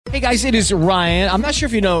Hey guys, it is Ryan. I'm not sure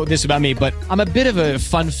if you know this about me, but I'm a bit of a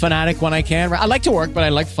fun fanatic when I can. I like to work, but I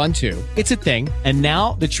like fun too. It's a thing. And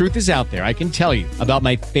now the truth is out there. I can tell you about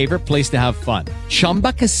my favorite place to have fun.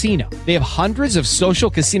 Chumba Casino. They have hundreds of social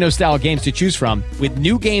casino style games to choose from with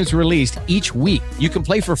new games released each week. You can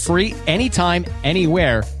play for free anytime,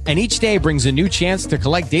 anywhere. And each day brings a new chance to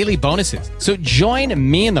collect daily bonuses. So join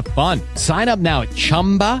me in the fun. Sign up now at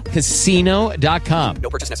ChumbaCasino.com. No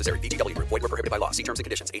purchase necessary. VGW. Void where prohibited by law. See terms and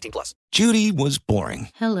conditions. 18+. Judy was boring.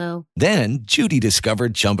 Hello. Then Judy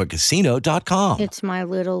discovered ChumbaCasino.com. It's my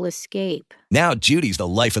little escape. Now Judy's the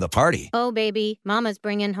life of the party. Oh, baby, mama's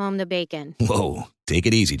bringing home the bacon. Whoa, take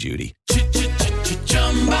it easy, Judy.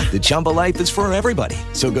 The Chumba life is for everybody.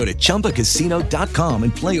 So go to ChumbaCasino.com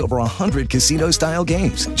and play over 100 casino-style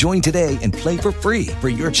games. Join today and play for free for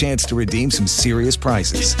your chance to redeem some serious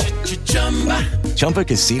prizes.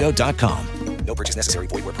 ChumbaCasino.com. No purchase necessary.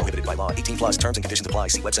 Void where prohibited by law. 18+. Terms and conditions apply.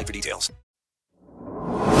 See website for details.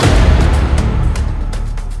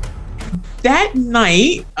 That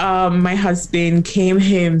night, my husband came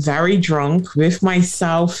home very drunk with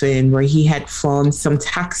myself, and where he had found some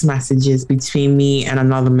text messages between me and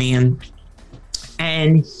another man,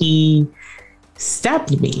 and he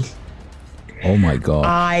stabbed me. Oh my God.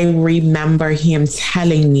 I remember him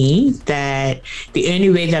telling me that the only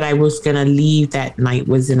way that I was going to leave that night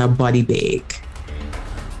was in a body bag.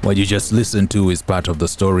 What you just listened to is part of the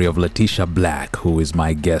story of Letitia Black, who is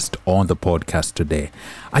my guest on the podcast today.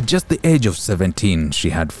 At just the age of 17, she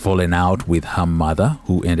had fallen out with her mother,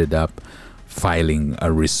 who ended up filing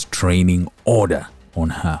a restraining order on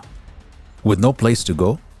her. With no place to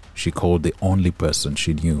go, she called the only person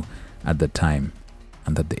she knew at the time.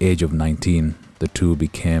 And at the age of 19, the two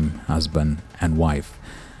became husband and wife.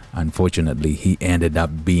 Unfortunately, he ended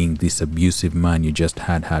up being this abusive man you just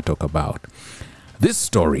had her talk about. This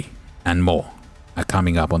story and more are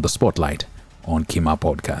coming up on the Spotlight on Kima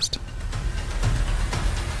Podcast.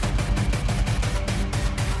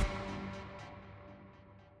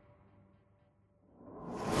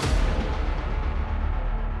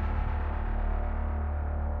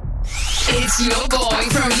 It's your boy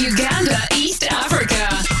from Uganda, East Africa,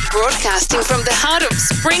 broadcasting from the heart of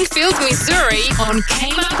Springfield, Missouri on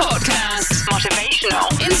Kima Podcast.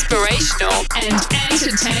 Motivational, inspirational, and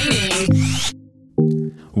entertaining.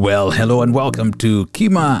 Well, hello and welcome to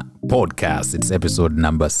Kima Podcast. It's episode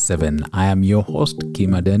number 7. I am your host,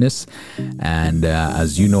 Kima Dennis. And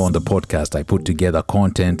as you know on the podcast, I put together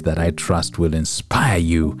content that I trust will inspire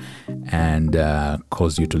you and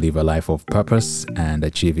cause you to live a life of purpose and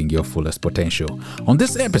achieving your fullest potential. On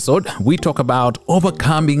this episode, we talk about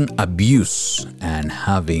overcoming abuse and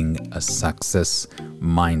having a success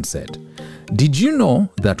mindset. Did you know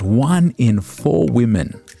that 1 in 4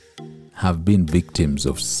 women have been victims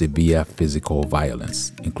of severe physical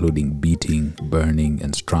violence, including beating, burning,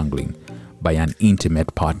 and strangling by an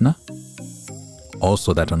intimate partner?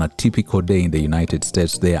 Also, that on a typical day in the United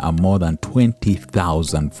States, there are more than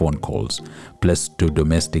 20,000 phone calls placed to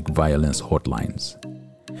domestic violence hotlines.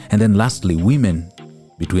 And then lastly, women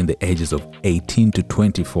between the ages of 18 to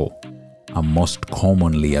 24 are most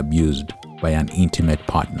commonly abused by an intimate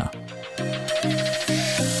partner.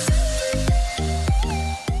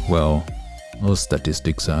 Well, those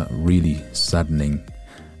statistics are really saddening.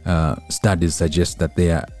 Studies suggest that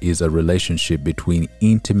there is a relationship between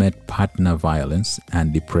intimate partner violence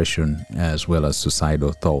and depression, as well as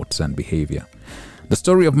suicidal thoughts and behavior. The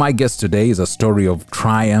story of my guest today is a story of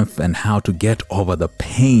triumph and how to get over the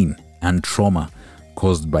pain and trauma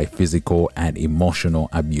caused by physical and emotional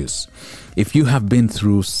abuse. If you have been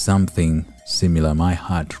through something similar, my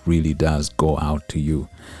heart really does go out to you.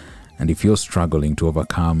 And if you're struggling to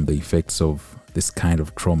overcome the effects of this kind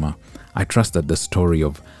of trauma, I trust that the story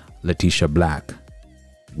of Letitia Black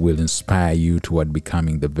will inspire you toward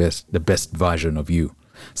becoming the best version of you.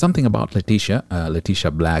 Something about Letitia. Letitia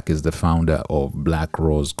Black is the founder of Black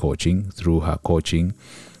Rose Coaching. Through her coaching,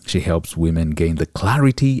 she helps women gain the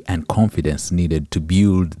clarity and confidence needed to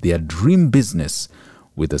build their dream business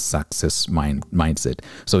with a success mindset.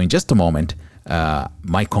 So in just a moment,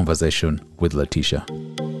 my conversation with Letitia.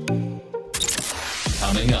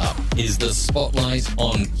 Coming up is the Spotlight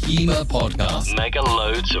on Kima Podcast. Mega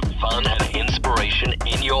loads of fun and inspiration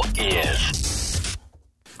in your ears.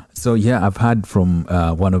 So yeah, I've heard from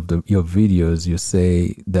one of your videos, you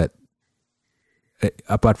say that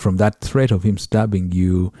apart from that threat of him stabbing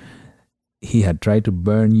you, he had tried to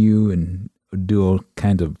burn you and do all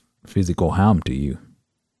kinds of physical harm to you.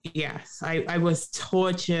 Yes, I was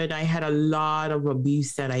tortured. I had a lot of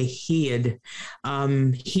abuse that I hid.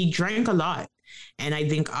 He drank a lot. And I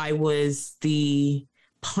think I was the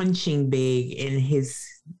punching bag in his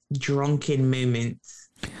drunken moments.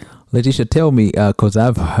 Letitia, tell me, because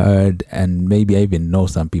I've heard, and maybe I even know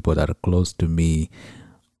some people that are close to me,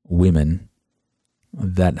 women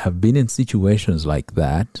that have been in situations like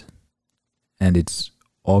that, and it's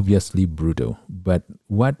obviously brutal. But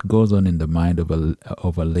what goes on in the mind of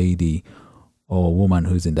a lady or a woman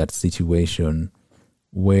who's in that situation?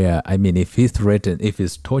 Where, I mean, if he's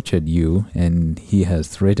tortured you and he has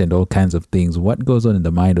threatened all kinds of things, what goes on in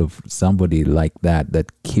the mind of somebody like that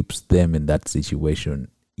keeps them in that situation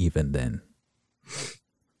even then?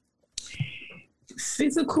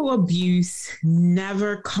 Physical abuse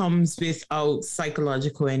never comes without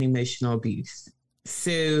psychological and emotional abuse.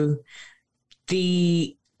 So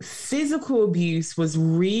the physical abuse was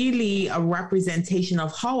really a representation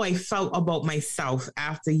of how I felt about myself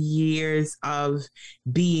after years of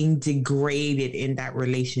being degraded in that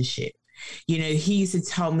relationship. You know, he used to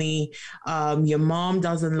tell me, your mom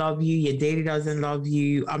doesn't love you, your daddy doesn't love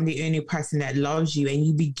you, I'm the only person that loves you. And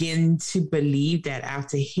you begin to believe that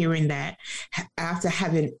after hearing that, after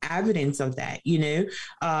having evidence of that, you know.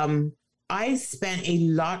 I spent a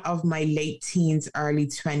lot of my late teens, early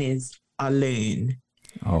 20s alone.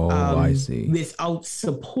 I see. Without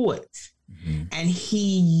support. Mm-hmm. And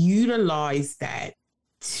he utilized that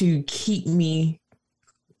to keep me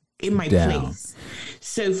in my place.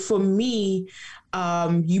 So for me,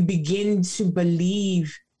 you begin to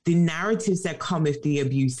believe the narratives that come with the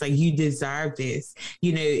abuse, like you deserve this,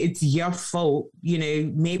 you know, it's your fault, you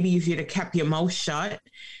know, maybe if you'd have kept your mouth shut,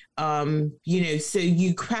 you know, so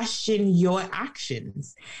you question your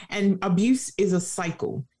actions. And abuse is a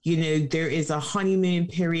cycle. You know, there is a honeymoon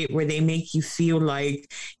period where they make you feel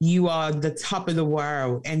like you are the top of the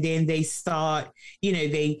world. And then they start, you know,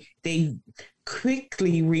 they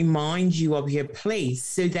quickly remind you of your place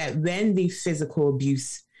so that when the physical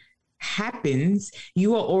abuse happens,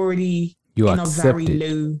 you are already in a very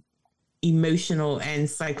low emotional and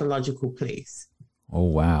psychological place. Oh,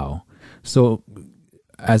 wow. So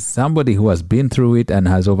as somebody who has been through it and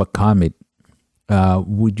has overcome it,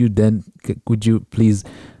 could you please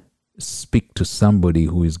speak to somebody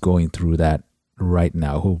who is going through that right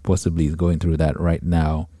now, who possibly is going through that right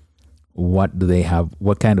now? What do they have?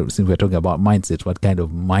 What kind of, since we're talking about mindsets, what kind of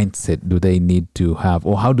mindset do they need to have?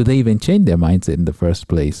 Or how do they even change their mindset in the first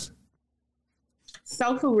place?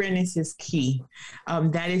 Self-awareness is key.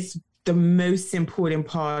 That is the most important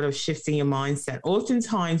part of shifting your mindset.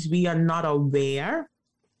 Oftentimes, we are not aware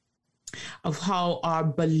of how our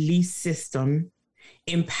belief system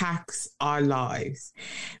impacts our lives.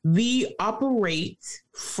 We operate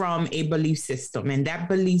from a belief system, and that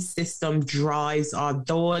belief system drives our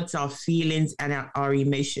thoughts, our feelings, and our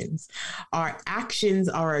emotions. Our actions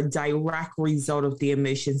are a direct result of the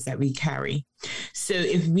emotions that we carry. So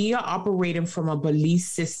if we are operating from a belief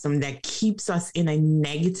system that keeps us in a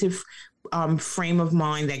negative frame of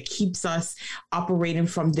mind, that keeps us operating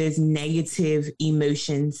from those negative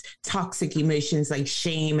emotions, toxic emotions like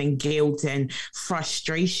shame and guilt and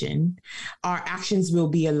frustration, our actions will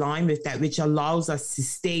be aligned with that, which allows us to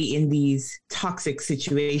stay in these toxic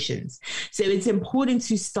situations. So it's important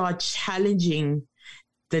to start challenging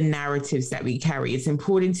the narratives that we carry. It's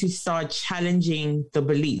important to start challenging the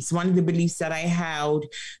beliefs. One of the beliefs that I held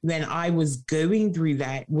when I was going through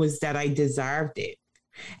that was that I deserved it.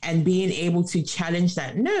 And being able to challenge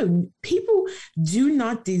that. No, people do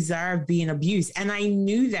not deserve being abused. And I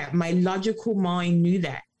knew that. My logical mind knew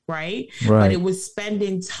that. Right? But it was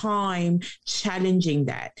spending time challenging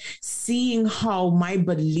that, seeing how my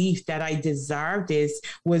belief that I deserved this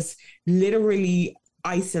was literally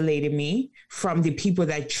isolating me from the people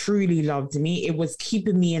that truly loved me. It was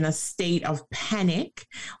keeping me in a state of panic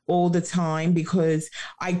all the time because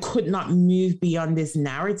I could not move beyond this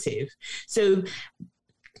narrative. So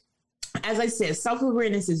as I said,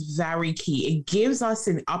 self-awareness is very key. It gives us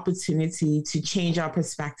an opportunity to change our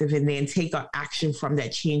perspective and then take our action from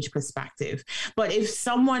that changed perspective. But if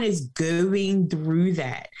someone is going through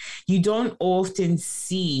that, you don't often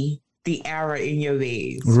see the error in your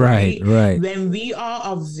ways. Right. When we are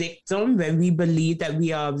a victim, when we believe that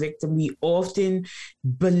we are a victim, we often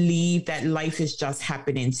believe that life is just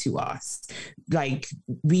happening to us. Like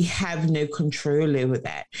we have no control over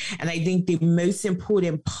that. And I think the most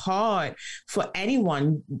important part for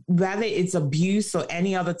anyone, whether it's abuse or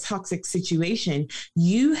any other toxic situation,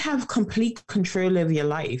 you have complete control over your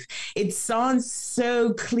life. It sounds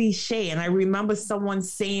so cliche. And I remember someone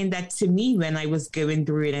saying that to me when I was going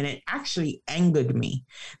through it, and it actually angered me.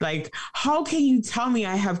 Like, how can you tell me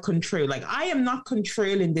I have control? Like, I am not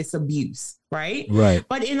controlling this abuse, right? Right.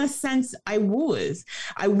 But in a sense, I was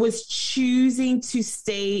choosing to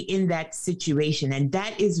stay in that situation. And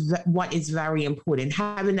that is what is very important,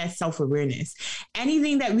 having that self-awareness.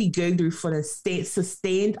 Anything that we go through for a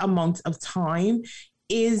sustained amount of time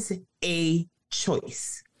is a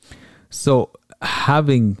choice. So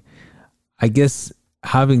having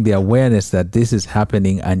the awareness that this is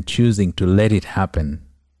happening and choosing to let it happen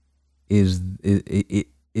is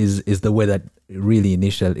the way that really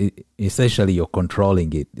essentially you're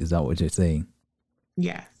controlling it. Is that what you're saying?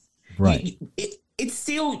 Yes. Right. It's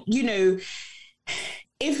still,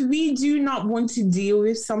 if we do not want to deal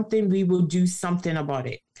with something, we will do something about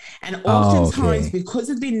it. And oftentimes, because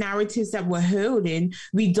of the narratives that we're holding,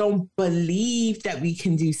 we don't believe that we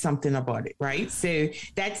can do something about it, right? So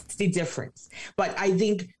that's the difference. But I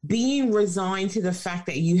think being resigned to the fact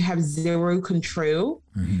that you have zero control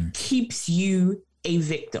keeps you a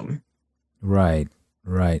victim. Right.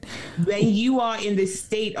 When you are in the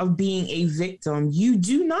state of being a victim, you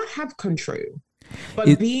do not have control.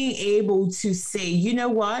 But being able to say, you know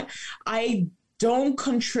what, I don't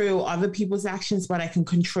control other people's actions, but I can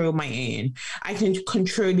control my own. I can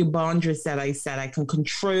control the boundaries that I set. I can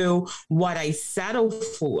control what I settle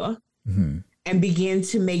for and begin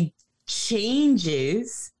to make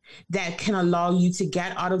changes that can allow you to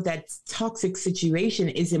get out of that toxic situation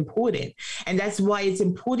is important. And that's why it's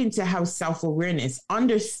important to have self-awareness.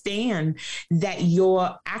 Understand that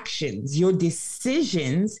your actions, your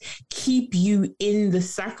decisions keep you in the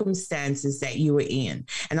circumstances that you are in.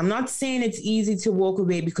 And I'm not saying it's easy to walk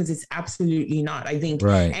away, because it's absolutely not. I think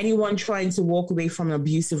anyone trying to walk away from an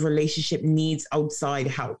abusive relationship needs outside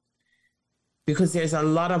help, because there's a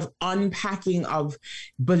lot of unpacking of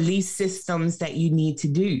belief systems that you need to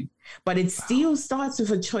do. But it still starts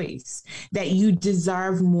with a choice that you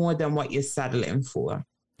deserve more than what you're settling for.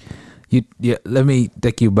 Let me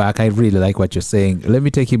take you back. I really like what you're saying. Let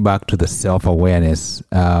me take you back to the self-awareness.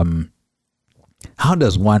 How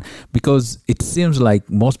does one, because it seems like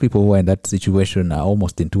most people who are in that situation are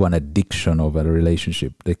almost into an addiction of a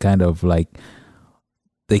relationship. They kind of like,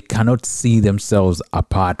 they cannot see themselves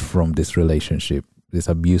apart from this relationship, this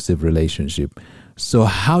abusive relationship. So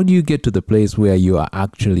how do you get to the place where you are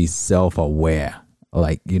actually self-aware?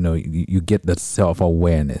 Like, you get that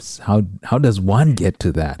self-awareness. How does one get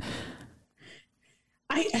to that?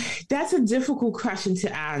 That's a difficult question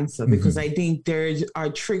to answer, because I think there are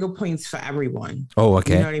trigger points for everyone. Oh,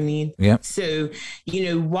 okay. You know what I mean? Yeah. So,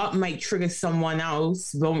 what might trigger someone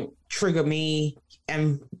else won't trigger me,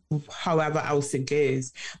 and however else it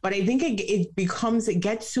goes. But I think it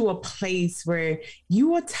gets to a place where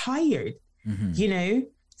you are tired,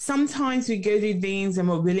 Sometimes we go through things and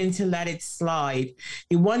we're willing to let it slide.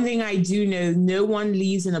 The one thing I do know, no one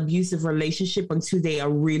leaves an abusive relationship until they are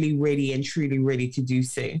really ready and truly ready to do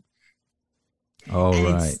so.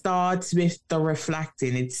 It starts with the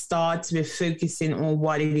reflecting. It starts with focusing on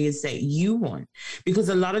what it is that you want, because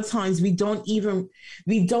a lot of times we don't even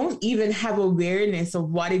have awareness of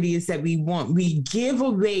what it is that we want. We give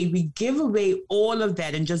away all of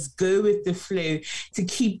that and just go with the flow to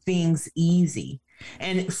keep things easy.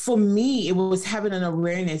 And for me, it was having an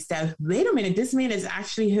awareness that, wait a minute, this man is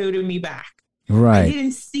actually holding me back. Right. I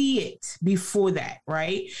didn't see it before that,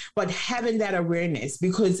 right? But having that awareness,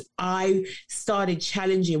 because I started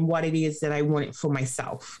challenging what it is that I wanted for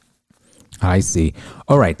myself. I see.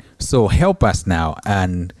 All right. So help us now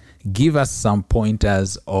and give us some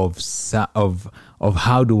pointers of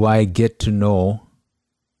how do I get to know,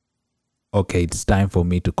 okay, it's time for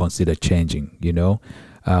me to consider changing,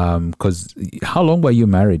 because how long were you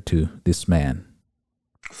married to this man?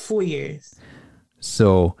 4 years.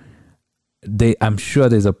 So I'm sure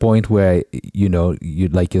there's a point where, you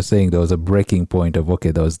like you're saying, there was a breaking point of,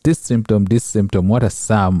 okay, there was this symptom. What are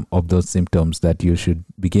some of those symptoms that you should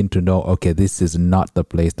begin to know, okay, this is not the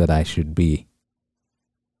place that I should be?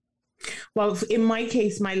 Well, in my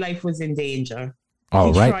case, my life was in danger.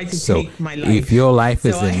 All right. So if your life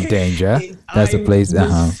is in danger, that's the place. I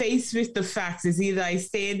was faced with the facts. It's either I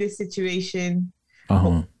stay in this situation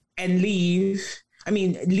and leave.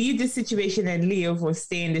 Leave this situation and leave, or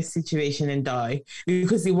stay in this situation and die.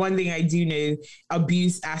 Because the one thing I do know,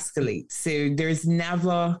 abuse escalates. So you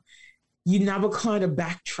never kind of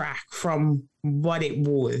backtrack from what it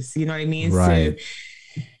was. You know what I mean? Right.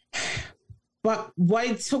 So, but what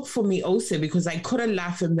it took for me also, because I could have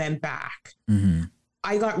left and went back,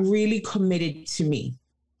 I got really committed to me.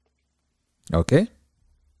 Okay.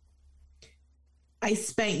 I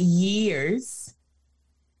spent years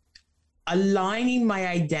aligning my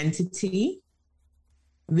identity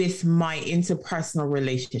with my interpersonal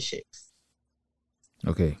relationships.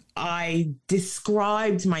 Okay. I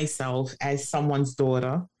described myself as someone's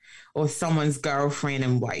daughter or someone's girlfriend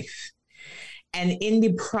and wife. And in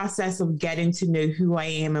the process of getting to know who I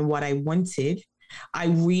am and what I wanted, I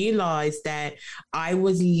realized that I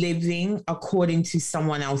was living according to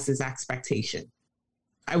someone else's expectation.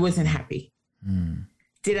 I wasn't happy.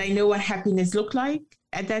 Did I know what happiness looked like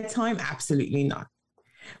at that time? Absolutely not.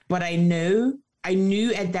 But I knew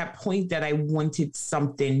at that point that I wanted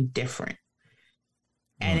something different.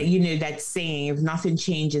 And, that saying, if nothing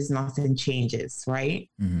changes, nothing changes, right?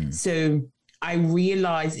 So I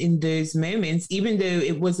realized in those moments, even though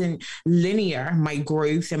it wasn't linear, my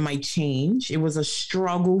growth and my change, it was a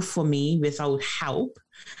struggle for me without help.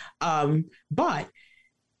 But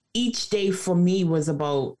each day for me was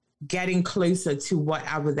about getting closer to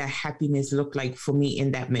whatever that happiness looked like for me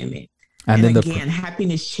in that moment. And then again,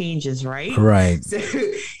 happiness changes, right? Right. So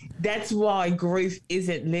that's why growth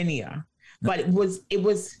isn't linear. But it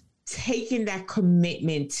was taking that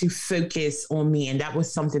commitment to focus on me. And that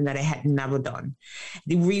was something that I had never done.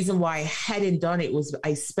 The reason why I hadn't done it was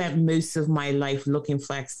I spent most of my life looking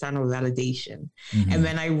for external validation. And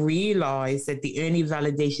when I realized that the only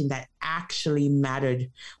validation that actually mattered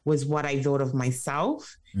was what I thought of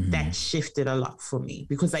myself, that shifted a lot for me,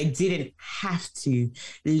 because I didn't have to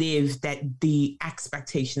live the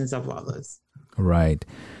expectations of others. Right.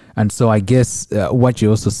 And so I guess what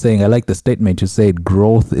you're also saying, I like the statement you said,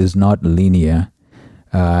 growth is not linear.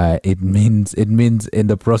 It means in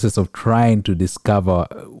the process of trying to discover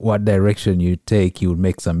what direction you take, you'll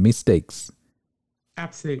make some mistakes.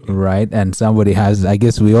 Absolutely. Right. And I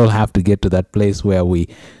guess we all have to get to that place where we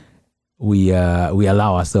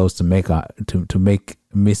allow ourselves to make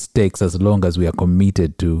mistakes, as long as we are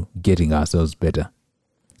committed to getting ourselves better.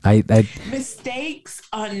 Mistakes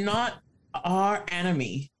are not our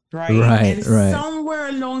enemy. Right. And somewhere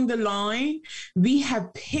along the line, we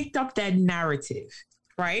have picked up that narrative,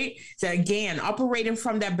 right? So again, operating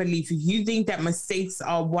from that belief, if you think that mistakes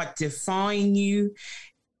are what define you,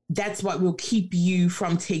 that's what will keep you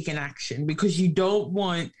from taking action, because you don't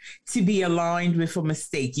want to be aligned with a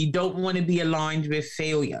mistake. You don't want to be aligned with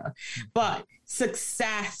failure. But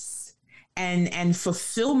success and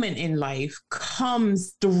fulfillment in life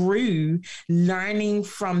comes through learning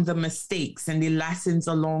from the mistakes and the lessons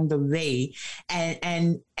along the way,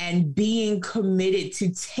 and being committed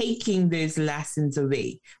to taking those lessons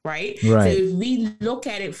away, right? So if we look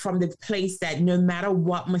at it from the place that no matter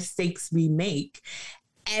what mistakes we make,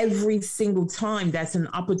 every single time that's an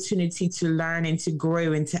opportunity to learn and to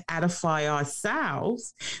grow and to edify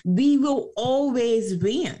ourselves, we will always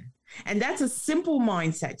win. And that's a simple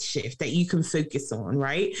mindset shift that you can focus on,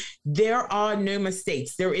 right? There are no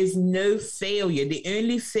mistakes. There is no failure. The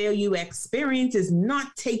only failure you experience is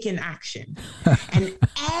not taking action. And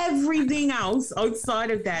everything else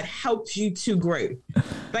outside of that helps you to grow.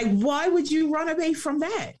 Like, why would you run away from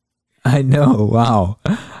that? I know. Wow.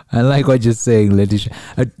 I like what you're saying, Letitia.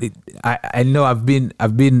 I know I've been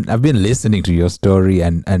listening to your story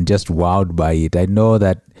and just wowed by it. I know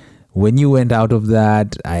that when you went out of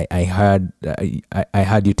that, I heard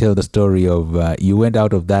you tell the story of you went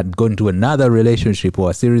out of that, going to another relationship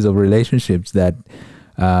or a series of relationships that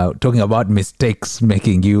talking about mistakes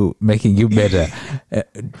making you better,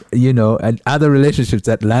 and other relationships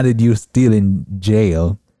that landed you still in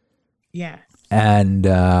jail. Yeah. And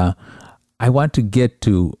I want to get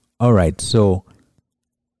to, all right, so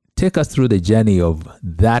take us through the journey of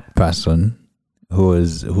that person who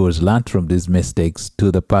has learned from these mistakes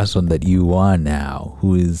to the person that you are now,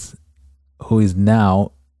 who is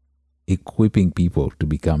now equipping people to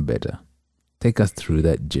become better. Take us through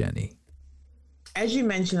that journey. As you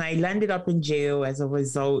mentioned, I landed up in jail as a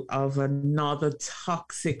result of another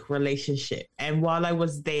toxic relationship. And while I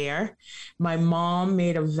was there, my mom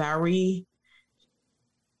made a very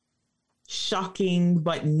shocking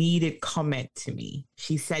but needed comment to me.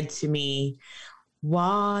 She said to me,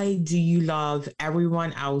 "Why do you love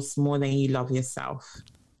everyone else more than you love yourself?"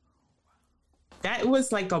 That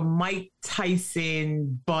was like a Mike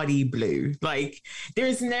Tyson body blow. Like,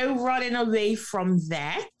 there's no running away from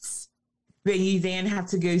that, but you then have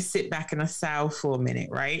to go sit back in a cell for a minute,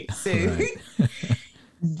 right? So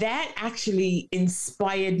that actually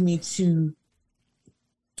inspired me to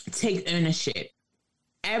take ownership.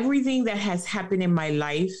 Everything that has happened in my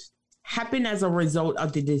life happened as a result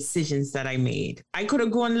of the decisions that I made. I could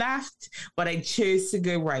have gone left, but I chose to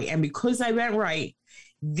go right. And because I went right,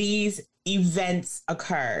 these events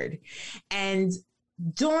occurred. And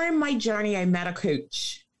during my journey, I met a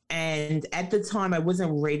coach. And at the time, I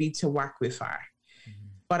wasn't ready to work with her.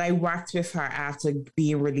 but I worked with her after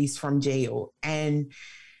being released from jail. And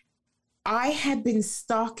I had been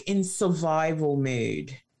stuck in survival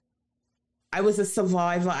mode. I was a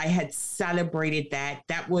survivor. I had celebrated that.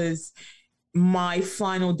 That was my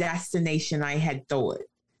final destination, I had thought.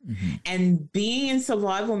 Mm-hmm. And being in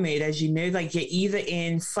survival mode, as you know, like you're either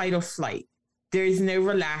in fight or flight. There's no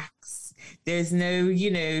relax. There's no,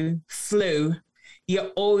 flow.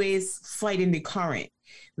 You're always fighting the current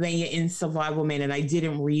when you're in survival mode. And I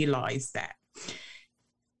didn't realize that.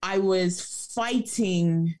 I was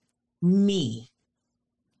fighting me.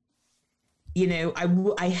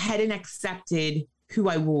 I hadn't accepted who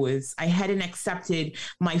I was. I hadn't accepted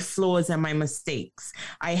my flaws and my mistakes.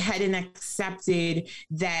 I hadn't accepted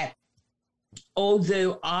that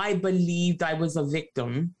although I believed I was a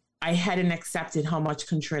victim, I hadn't accepted how much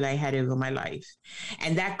control I had over my life.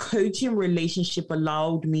 And that coaching relationship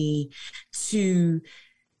allowed me to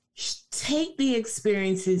take the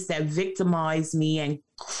experiences that victimized me and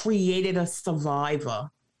created a survivor,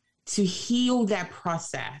 to heal that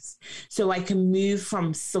process so I can move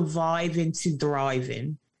from surviving to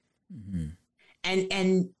thriving. Mm-hmm.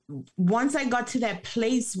 And once I got to that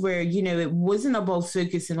place where, it wasn't about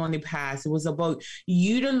focusing on the past, it was about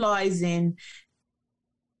utilizing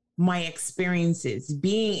my experiences,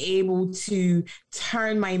 being able to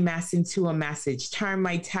turn my mess into a message, turn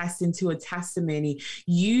my test into a testimony,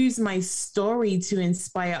 use my story to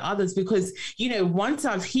inspire others. Because, once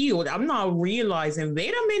I've healed, I'm not realizing,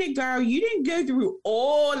 wait a minute, girl, you didn't go through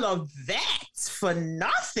all of that for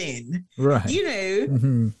nothing. Right.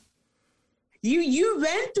 Mm-hmm. You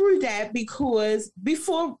went through that because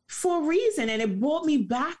for a reason. And it brought me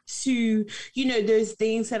back to, those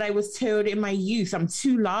things that I was told in my youth. I'm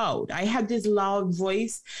too loud. I have this loud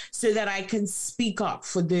voice so that I can speak up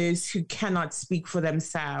for those who cannot speak for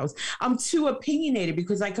themselves. I'm too opinionated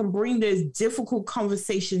because I can bring those difficult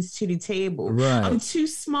conversations to the table. Right. I'm too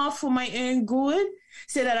smart for my own good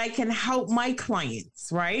so that I can help my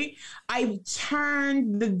clients, right? I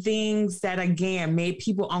turned the things that, again, made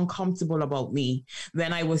people uncomfortable about me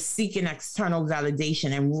when I was seeking external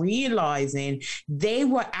validation and realizing they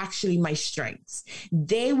were actually my strengths.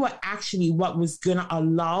 They were actually what was going to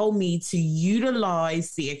allow me to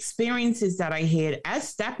utilize the experiences that I had as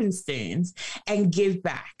stepping stones and give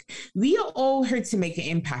back. We are all here to make an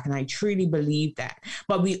impact, and I truly believe that.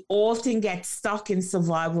 But we often get stuck in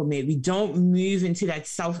survival mode. We don't move into that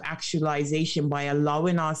self-actualization by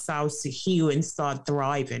allowing ourselves to heal and start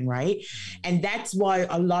thriving, right? And that's why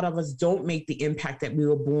a lot of us don't make the impact that we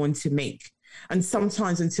were born to make. And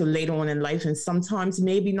sometimes until later on in life, and sometimes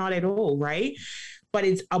maybe not at all, right? But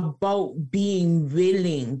it's about being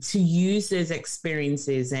willing to use those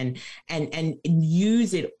experiences and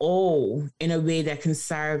use it all in a way that can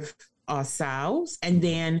serve ourselves and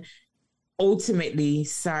then ultimately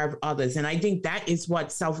serve others. And I think that is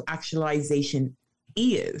what self-actualization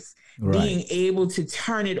is. Right. Being able to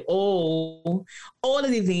turn it all of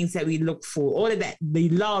the things that we look for, all of that, the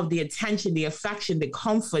love, the attention, the affection, the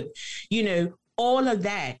comfort, all of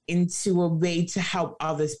that into a way to help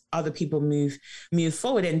other people move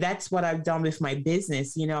forward. And that's what I've done with my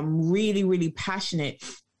business. I'm really, really passionate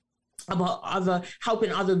about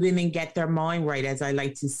helping other women get their mind right, as I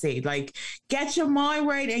like to say. Like, get your mind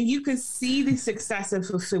right and you can see the success and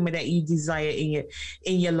fulfillment that you desire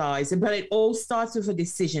in your lives. But it all starts with a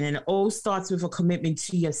decision, and it all starts with a commitment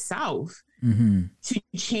to yourself to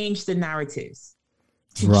change the narratives,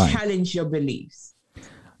 to challenge your beliefs.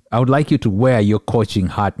 I would like you to wear your coaching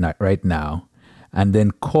hat right now and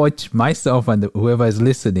then coach myself and whoever is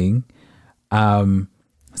listening. Some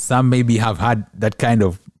maybe have had that kind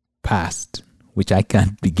of past, which I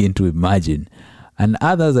can't begin to imagine. And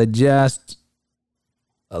others are just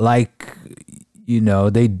like,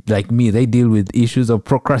 they, like me, they deal with issues of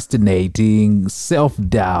procrastinating,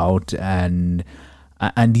 self-doubt, and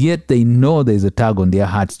yet they know there's a tug on their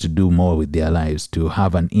hearts to do more with their lives, to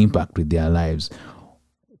have an impact with their lives.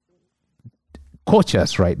 Coach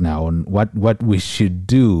us right now on what we should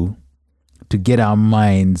do to get our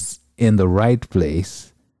minds in the right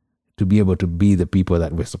place to be able to be the people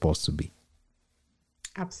that we're supposed to be.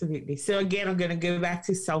 Absolutely. So again, I'm going to go back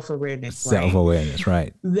to self-awareness. Self-awareness,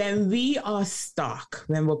 right? When we are stuck,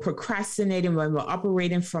 when we're procrastinating, when we're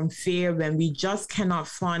operating from fear, when we just cannot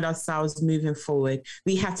find ourselves moving forward,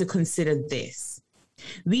 we have to consider this.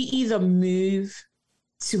 We either move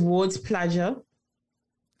towards pleasure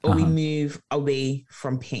or we move away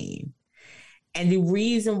from pain. And the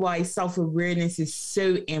reason why self-awareness is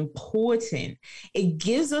so important, it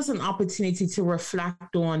gives us an opportunity to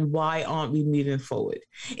reflect on why aren't we moving forward.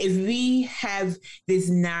 If we have this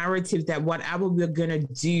narrative that whatever we're going to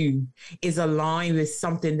do is aligned with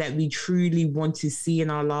something that we truly want to see in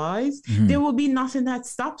our lives, there will be nothing that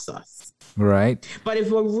stops us. Right. But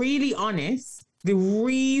if we're really honest, the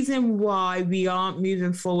reason why we aren't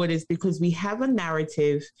moving forward is because we have a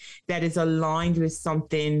narrative that is aligned with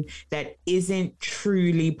something that isn't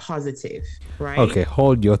truly positive, right? Okay,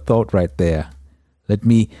 hold your thought right there. Let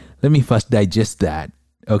me first digest that.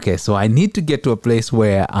 Okay, so I need to get to a place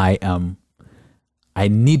where I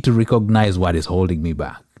need to recognize what is holding me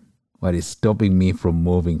back, what is stopping me from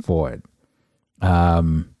moving forward.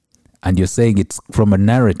 And you're saying it's from a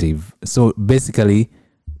narrative. So basically,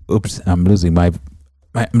 oops, I'm losing my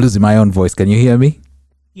own voice. Can you hear me?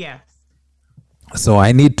 Yes. So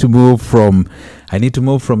I need to move from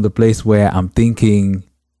the place where I'm thinking,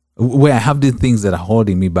 where I have these things that are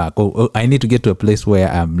holding me back. Or I need to get to a place where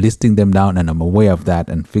I'm listing them down and I'm aware of that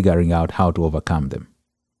and figuring out how to overcome them.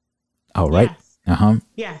 All right. Yes.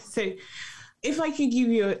 Yeah. So if I can give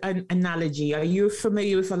you an analogy, are you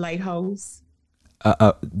familiar with a lighthouse?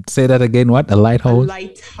 Say that again. What? A lighthouse? A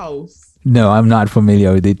lighthouse. No, I'm not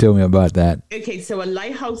familiar with it. Tell me about that. Okay, so a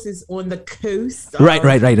lighthouse is on the coast.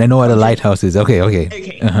 Right. I know what a lighthouse is. Okay.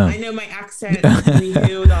 Okay, I know my accent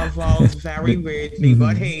revealed our vowels very weirdly,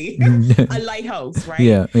 but hey, a lighthouse, right?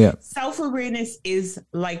 Yeah. Self-awareness is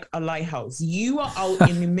like a lighthouse. You are out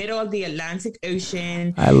in the middle of the Atlantic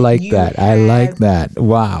Ocean. I like that.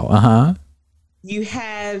 Wow.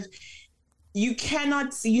 You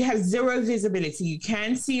cannot see, you have zero visibility. You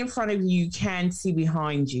can't see in front of you, you can't see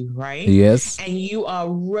behind you, right? Yes. And you are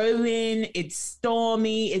rowing, it's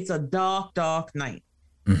stormy, it's a dark, dark night.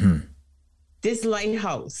 This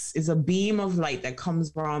lighthouse is a beam of light that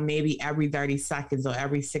comes around maybe every 30 seconds or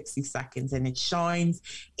every 60 seconds, and it shines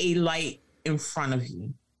a light in front of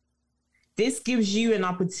you. This gives you an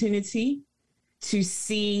opportunity to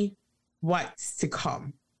see what's to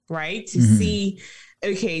come, right? To see,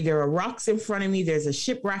 okay, there are rocks in front of me. There's a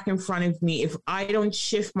shipwreck in front of me. If I don't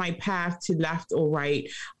shift my path to left or right,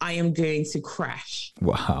 I am going to crash.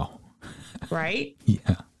 Wow. Right?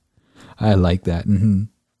 Yeah. I like that.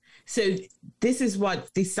 So this is what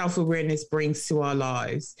the self-awareness brings to our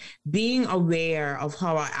lives. Being aware of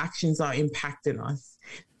how our actions are impacting us.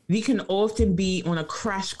 We can often be on a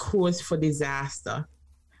crash course for disaster,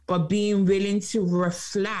 but being willing to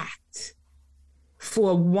reflect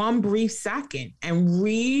for one brief second and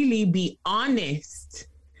really be honest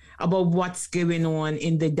about what's going on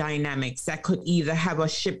in the dynamics that could either have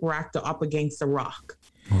us shipwrecked or up against a rock.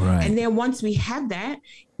 Right. And then once we have that,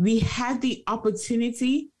 we have the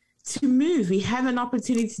opportunity to move. We have an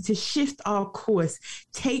opportunity to shift our course,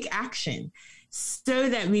 take action so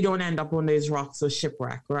that we don't end up on those rocks or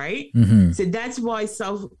shipwreck, right? So that's why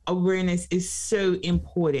self-awareness is so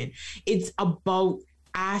important. It's about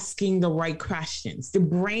asking the right questions. The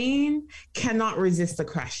brain cannot resist a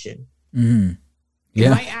question.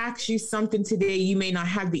 If I ask you something today, you may not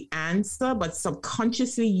have the answer, but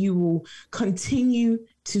subconsciously you will continue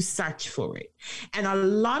to search for it. And a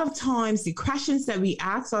lot of times the questions that we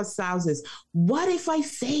ask ourselves is, what if I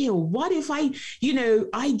fail? What if I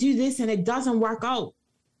do this and it doesn't work out?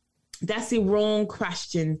 That's the wrong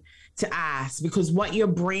question to ask, because what your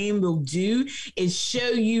brain will do is show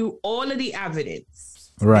you all of the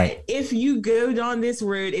evidence. Right. If you go down this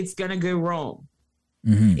road, it's going to go wrong.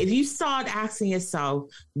 If you start asking yourself,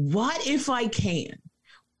 what if I can?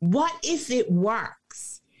 What if it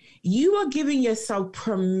works? You are giving yourself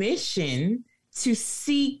permission to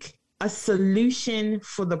seek a solution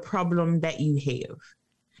for the problem that you have.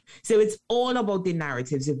 So it's all about the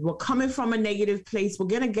narratives. If we're coming from a negative place, we're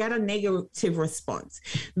going to get a negative response.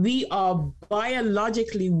 We are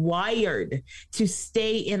biologically wired to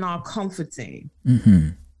stay in our comfort zone.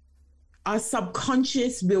 Our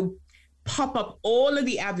subconscious will pop up all of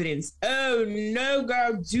the evidence. Oh, no,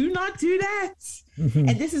 girl, do not do that.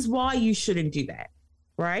 And this is why you shouldn't do that.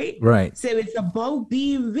 Right? Right. So it's about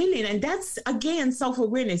being willing. And that's, again,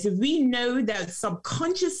 self-awareness. If we know that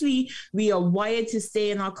subconsciously we are wired to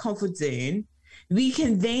stay in our comfort zone, we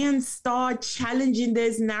can then start challenging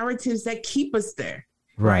those narratives that keep us there.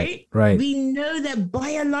 Right? We know that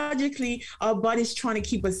biologically our body's trying to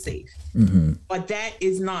keep us safe. But that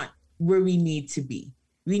is not where we need to be.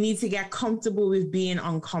 We need to get comfortable with being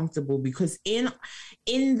uncomfortable, because in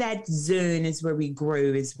that zone is where we grow,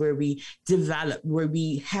 is where we develop, where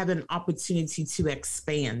we have an opportunity to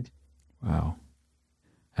expand. Wow.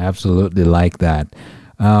 Absolutely like that.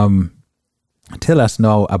 Tell us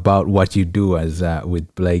now about what you do as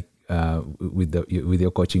with Blake with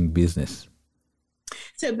your coaching business?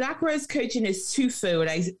 So Black Rose Coaching is twofold.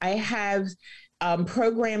 I have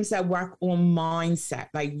programs that work on mindset,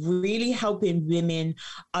 like really helping women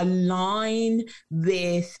align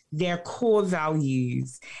with their core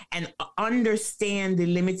values and understand the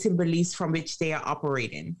limiting beliefs from which they are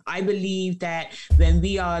operating. I believe that when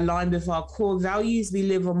we are aligned with our core values, we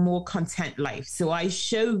live a more content life. So I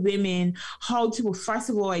show women how to, first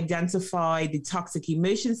of all, identify the toxic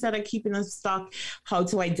emotions that are keeping them stuck, how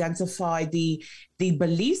to identify the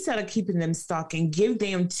beliefs that are keeping them stuck, and give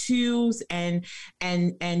them tools and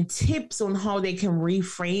tips on how they can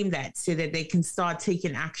reframe that so that they can start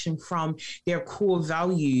taking action from their core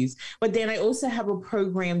values. But then I also have a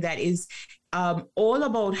program that is all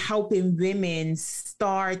about helping women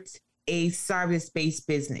start a service-based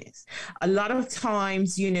business. A lot of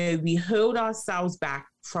times, we hold ourselves back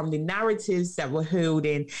from the narratives that we're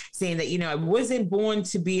holding, saying that, I wasn't born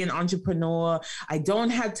to be an entrepreneur. I don't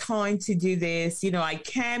have time to do this. I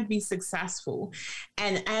can't be successful.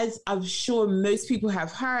 And as I'm sure most people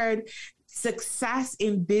have heard, success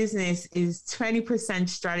in business is 20%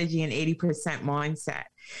 strategy and 80% mindset.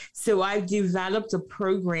 So I've developed a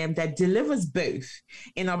program that delivers both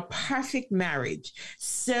in a perfect marriage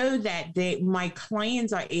so that my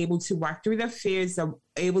clients are able to work through their fears, are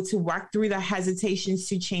able to work through their hesitations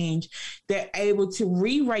to change. They're able to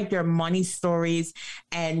rewrite their money stories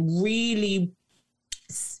and really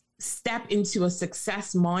step into a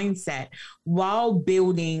success mindset while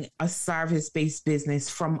building a service-based business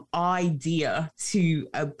from idea to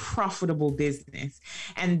a profitable business.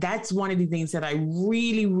 And that's one of the things that I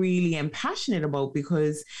really, really am passionate about,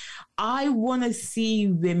 because I want to see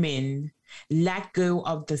women let go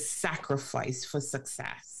of the sacrifice for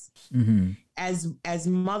success. Mm-hmm. As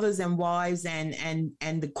mothers and wives and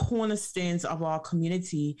the cornerstones of our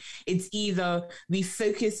community, it's either we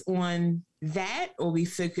focus on that or we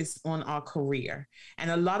focus on our career.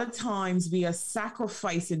 And a lot of times we are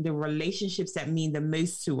sacrificing the relationships that mean the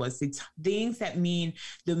most to us, the things that mean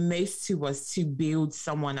the most to us, to build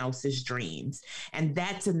someone else's dreams. And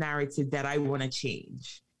that's a narrative that I want to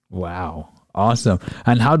change. Wow. Awesome.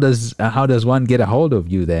 And how does one get a hold of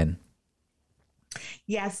you then?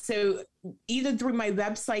 Yeah, so either through my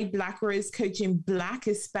website, Black Rose Coaching, Black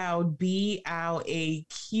is spelled BLAQUE,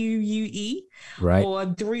 right,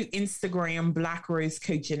 or through Instagram, Black Rose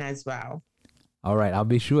Coaching as well. All right, I'll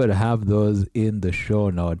be sure to have those in the show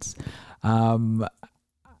notes.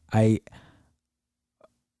 I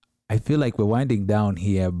feel like we're winding down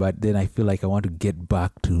here, but then I feel like I want to get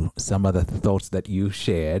back to some other thoughts that you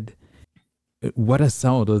shared. What are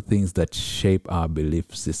some of those things that shape our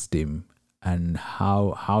belief system? And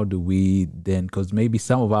how do we then, because maybe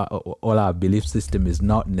some of all our belief system is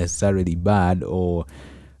not necessarily bad, or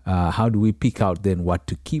how do we pick out then what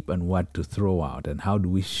to keep and what to throw out? And how do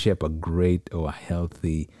we shape a great or a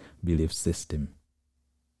healthy belief system?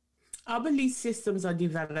 Our belief systems are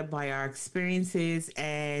developed by our experiences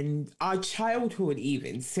and our childhood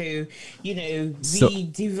even. So, we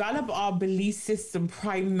develop our belief system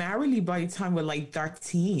primarily by the time we're like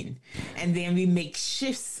 13. And then we make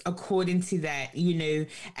shifts according to that,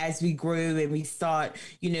 as we grow and we start,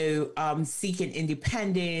 seeking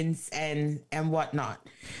independence and whatnot.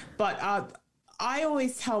 But I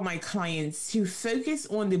always tell my clients to focus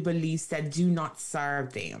on the beliefs that do not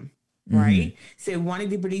serve them. Right. Mm-hmm. So one of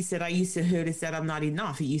the beliefs that I used to hear is that I'm not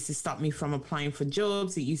enough. It used to stop me from applying for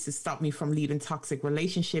jobs. It used to stop me from leaving toxic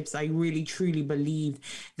relationships. I really, truly believed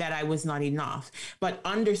that I was not enough. But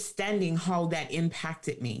understanding how that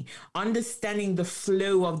impacted me, understanding the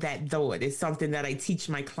flow of that thought is something that I teach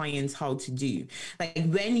my clients how to do. Like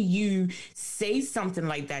when you say something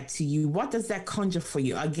like that to you, what does that conjure for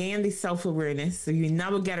you? Again, the self-awareness. So you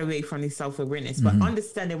never get away from the self-awareness, but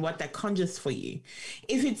understanding what that conjures for you.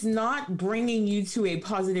 If it's not bringing you to a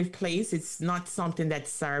positive place, it's not something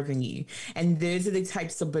that's serving you. And those are the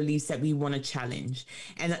types of beliefs that we want to challenge.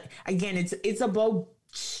 And again, it's about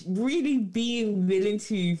really being willing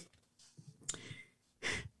to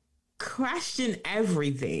question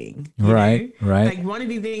everything. Right. Like one of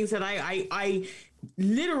the things that I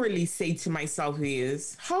literally say to myself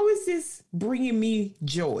is, how is this bringing me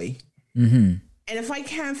joy? Mm-hmm. And if I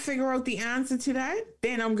can't figure out the answer to that,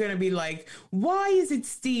 then I'm going to be like, why is it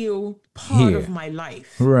still part of my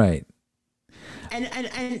life? Right. And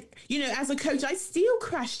as a coach, I still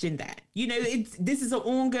question that. This is an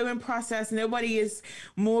ongoing process. Nobody is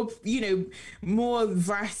more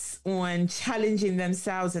versed on challenging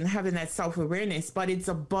themselves and having that self-awareness, but it's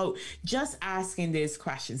about just asking those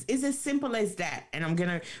questions. It's as simple as that. And I'm going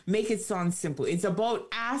to make it sound simple. It's about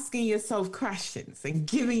asking yourself questions and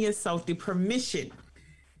giving yourself the permission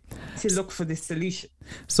to look for the solution.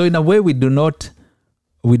 So in a way, we do not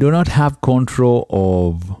have control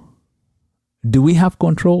of. Do we have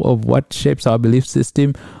control of what shapes our belief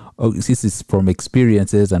system? Oh, this is from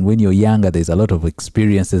experiences, and when you're younger, there's a lot of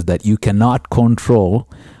experiences that you cannot control,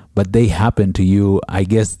 but they happen to you. I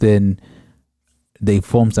guess then they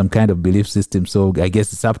form some kind of belief system. So I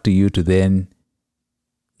guess it's up to you to then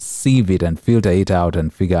sieve it and filter it out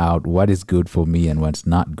and figure out what is good for me and what's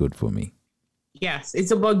not good for me. Yes, it's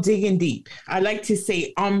about digging deep. I like to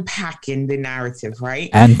say unpacking the narrative, right?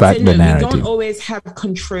 Unpack the narrative. We don't always have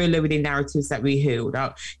control over the narratives that we hold.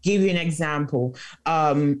 I'll give you an example.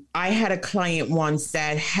 I had a client once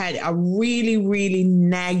that had a really, really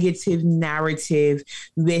negative narrative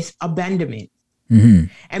with abandonment.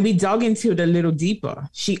 Mm-hmm. And we dug into it a little deeper.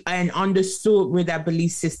 She understood where that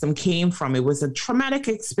belief system came from. It was a traumatic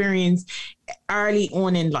experience early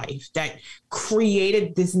on in life that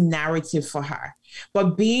created this narrative for her.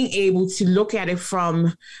 But being able to look at it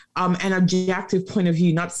from an objective point of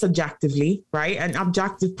view, not subjectively, right? An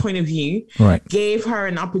objective point of view, right, gave her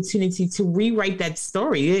an opportunity to rewrite that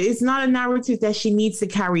story. It's not a narrative that she needs to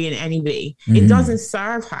carry in any way. Mm-hmm. It doesn't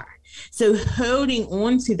serve her. So holding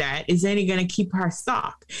on to that is only going to keep her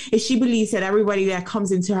stuck. If she believes that everybody that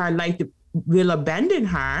comes into her life will abandon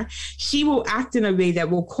her, she will act in a way that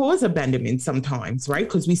will cause abandonment sometimes, right?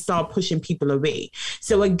 Because we start pushing people away.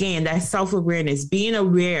 So again, that self-awareness, being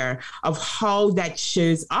aware of how that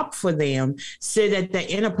shows up for them so that they're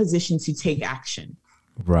in a position to take action.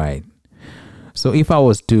 Right. So if I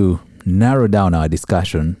was to narrow down our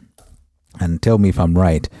discussion and tell me if I'm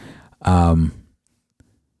right,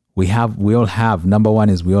 we all have, number one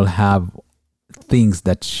is we all have things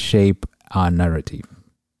that shape our narrative.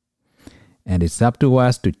 And it's up to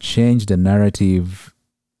us to change the narrative,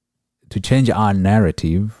 to change our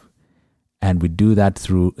narrative. And we do that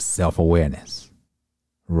through self-awareness,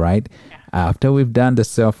 right? Yeah. After we've done the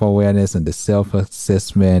self-awareness and the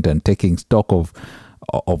self-assessment and taking stock of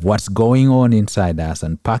what's going on inside us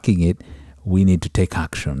and packing it, we need to take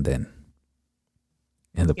action then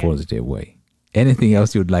in the positive way. Anything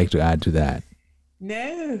else you'd like to add to that?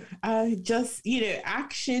 No, just,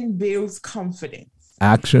 action builds confidence.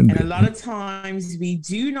 Action. And a lot of times we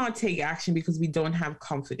do not take action because we don't have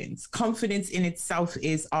confidence. Confidence in itself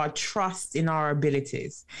is our trust in our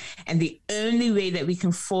abilities. And the only way that we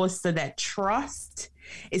can foster that trust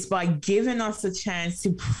is by giving us a chance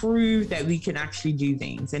to prove that we can actually do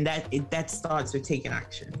things. And that starts with taking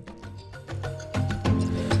action.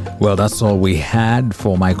 Well, that's all we had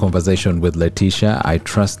for my conversation with Letitia. I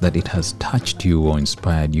trust that it has touched you or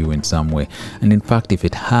inspired you in some way. And in fact, if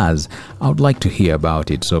it has, I would like to hear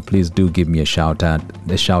about it. So please do give me a shout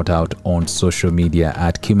out on social media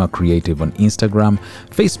at Kima Creative on Instagram,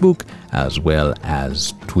 Facebook, as well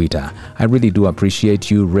as Twitter. I really do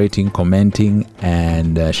appreciate you rating, commenting,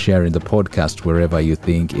 and sharing the podcast wherever you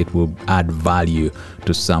think it will add value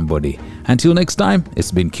to somebody. Until next time,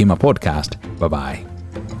 it's been Kima Podcast. Bye-bye.